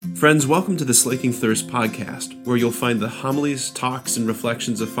Friends, welcome to the Slaking Thirst podcast, where you'll find the homilies, talks, and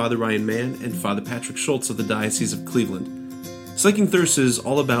reflections of Father Ryan Mann and Father Patrick Schultz of the Diocese of Cleveland. Slaking Thirst is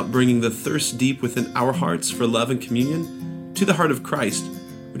all about bringing the thirst deep within our hearts for love and communion to the heart of Christ,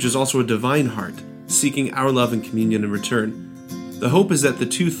 which is also a divine heart, seeking our love and communion in return. The hope is that the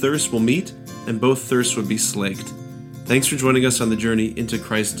two thirsts will meet and both thirsts would be slaked. Thanks for joining us on the journey into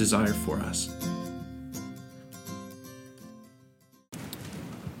Christ's desire for us.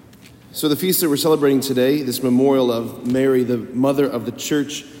 So the feast that we're celebrating today, this memorial of Mary, the Mother of the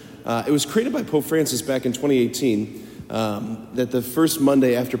Church, it was created by Pope Francis back in 2018, that the first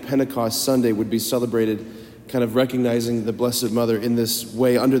Monday after Pentecost Sunday would be celebrated, kind of recognizing the Blessed Mother in this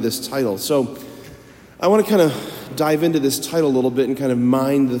way under this title. So I want to kind of dive into this title a little bit and kind of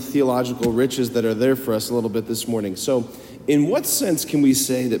mine the theological riches that are there for us a little bit this morning. So in what sense can we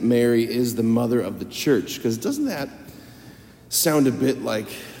say that Mary is the Mother of the Church? Because doesn't that sound a bit like...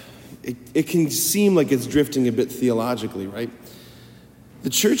 It can seem like it's drifting a bit theologically, right?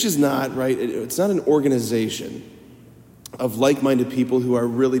 The church is not, right, it's not an organization of like-minded people who are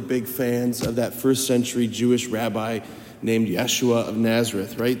really big fans of that first century Jewish rabbi named Yeshua of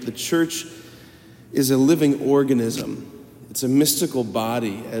Nazareth, right? The church is a living organism. It's a mystical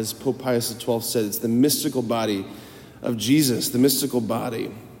body, as Pope Pius XII said. It's the mystical body of Jesus, the mystical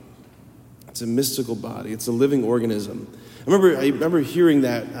body. It's a mystical body. It's a living organism. I remember hearing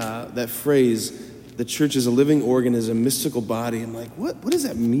that phrase, the church is a living organism, mystical body. I'm like, what does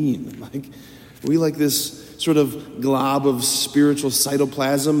that mean? Like, are we like this sort of glob of spiritual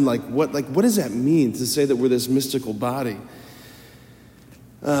cytoplasm? What does that mean to say that we're this mystical body?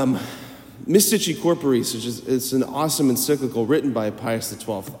 Mystici Corporis, it's an awesome encyclical written by Pius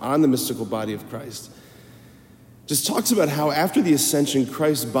XII on the mystical body of Christ. Just talks about how after the ascension,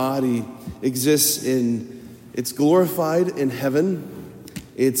 Christ's body exists it's glorified in heaven,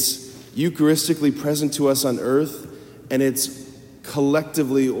 it's Eucharistically present to us on earth, and it's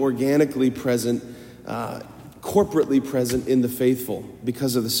collectively, organically present, corporately present in the faithful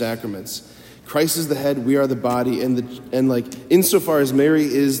because of the sacraments. Christ is the head, we are the body, and insofar as Mary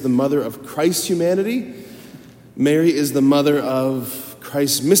is the mother of Christ's humanity, Mary is the mother of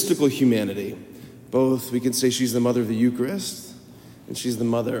Christ's mystical humanity. Both, we can say she's the mother of the Eucharist, and she's the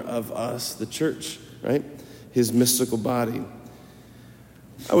mother of us, the church, right? His mystical body.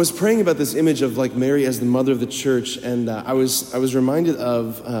 I was praying about this image of like Mary as the mother of the church, and I was reminded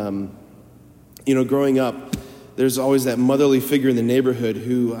of, growing up, there's always that motherly figure in the neighborhood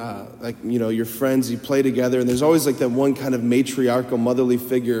who, your friends, you play together, and there's always like that one kind of matriarchal motherly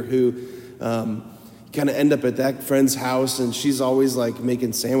figure who kind of end up at that friend's house, and she's always like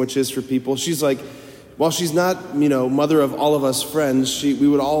making sandwiches for people. She's like, while she's not, mother of all of us friends, we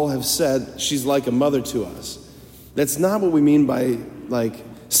would all have said she's like a mother to us. That's not what we mean by,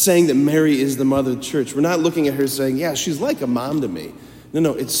 saying that Mary is the mother of the church. We're not looking at her saying, yeah, she's like a mom to me.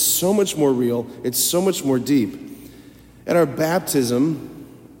 No, it's so much more real. It's so much more deep. At our baptism,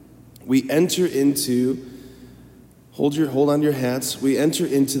 we enter into, hold on to your hats, we enter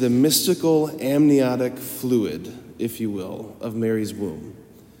into the mystical amniotic fluid, if you will, of Mary's womb.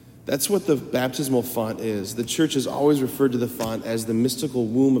 That's what the baptismal font is. The church has always referred to the font as the mystical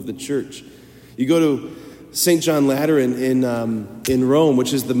womb of the church. You go to St. John Lateran in Rome,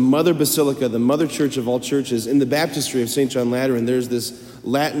 which is the mother basilica, the mother church of all churches. In the baptistry of St. John Lateran, there's this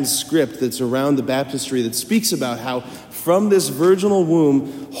Latin script that's around the baptistry that speaks about how from this virginal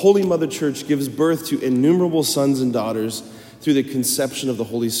womb, Holy Mother Church gives birth to innumerable sons and daughters through the conception of the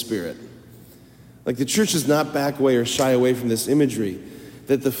Holy Spirit. Like the church does not back away or shy away from this imagery.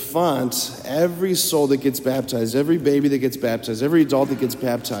 That the font, every soul that gets baptized, every baby that gets baptized, every adult that gets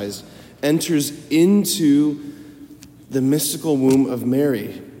baptized, enters into the mystical womb of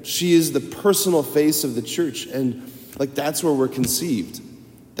Mary. She is the personal face of the church, and that's where we're conceived.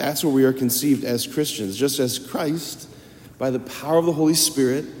 That's where we are conceived as Christians, just as Christ, by the power of the Holy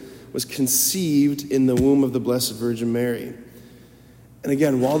Spirit, was conceived in the womb of the Blessed Virgin Mary. And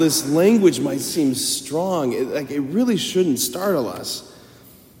again, while this language might seem strong, it really shouldn't startle us.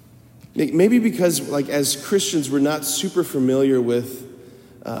 Maybe because, as Christians, we're not super familiar with,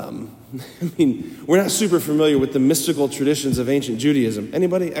 we're not super familiar with the mystical traditions of ancient Judaism.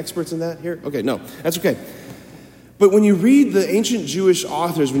 Anybody experts in that here? Okay, no, that's okay. But when you read the ancient Jewish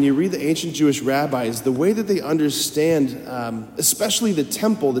authors, when you read the ancient Jewish rabbis, the way that they understand, especially the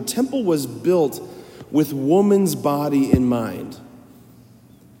temple was built with woman's body in mind.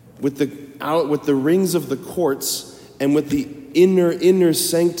 With the rings of the courts and with the inner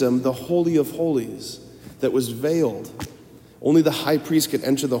sanctum, the Holy of Holies, that was veiled. Only the high priest could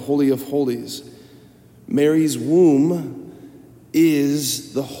enter the Holy of Holies. Mary's womb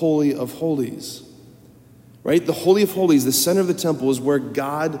is the Holy of Holies, right? The Holy of Holies, the center of the temple, is where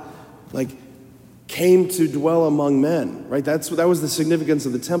God came to dwell among men, right? That was the significance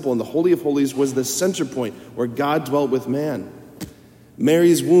of the temple, and the Holy of Holies was the center point where God dwelt with man.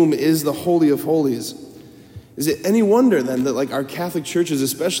 Mary's womb is the Holy of Holies. Is it any wonder then that our Catholic churches,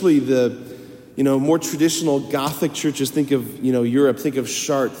 especially the more traditional Gothic churches, think of Europe, think of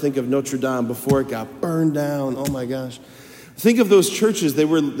Chartres, think of Notre Dame before it got burned down. Oh my gosh. Think of those churches. They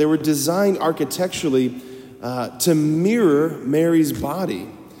were designed architecturally to mirror Mary's body,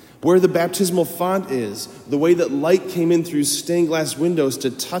 where the baptismal font is, the way that light came in through stained glass windows to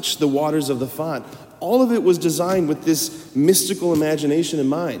touch the waters of the font. All of it was designed with this mystical imagination in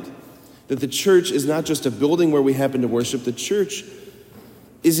mind, that the church is not just a building where we happen to worship. The church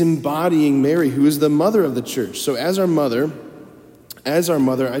is embodying Mary, who is the mother of the church. So as our mother, I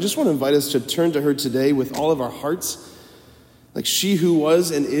just want to invite us to turn to her today with all of our hearts. Like she who was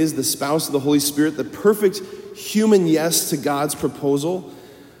and is the spouse of the Holy Spirit, the perfect human yes to God's proposal.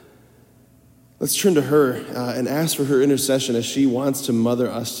 Let's turn to her and ask for her intercession as she wants to mother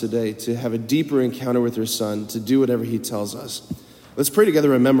us today, to have a deeper encounter with her Son, to do whatever he tells us. Let's pray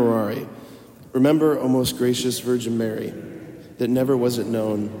together a memorare. Remember, O most gracious Virgin Mary, that never was it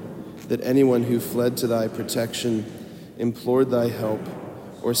known that anyone who fled to thy protection, implored thy help,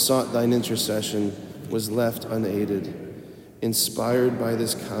 or sought thine intercession was left unaided. Inspired by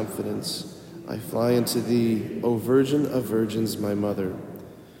this confidence, I fly unto thee, O Virgin of Virgins, my mother.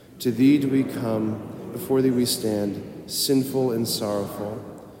 To thee do we come, before thee we stand, sinful and sorrowful.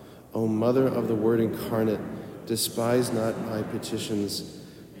 O Mother of the Word incarnate, despise not my petitions,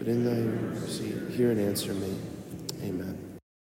 but in thy mercy hear and answer me. Amen.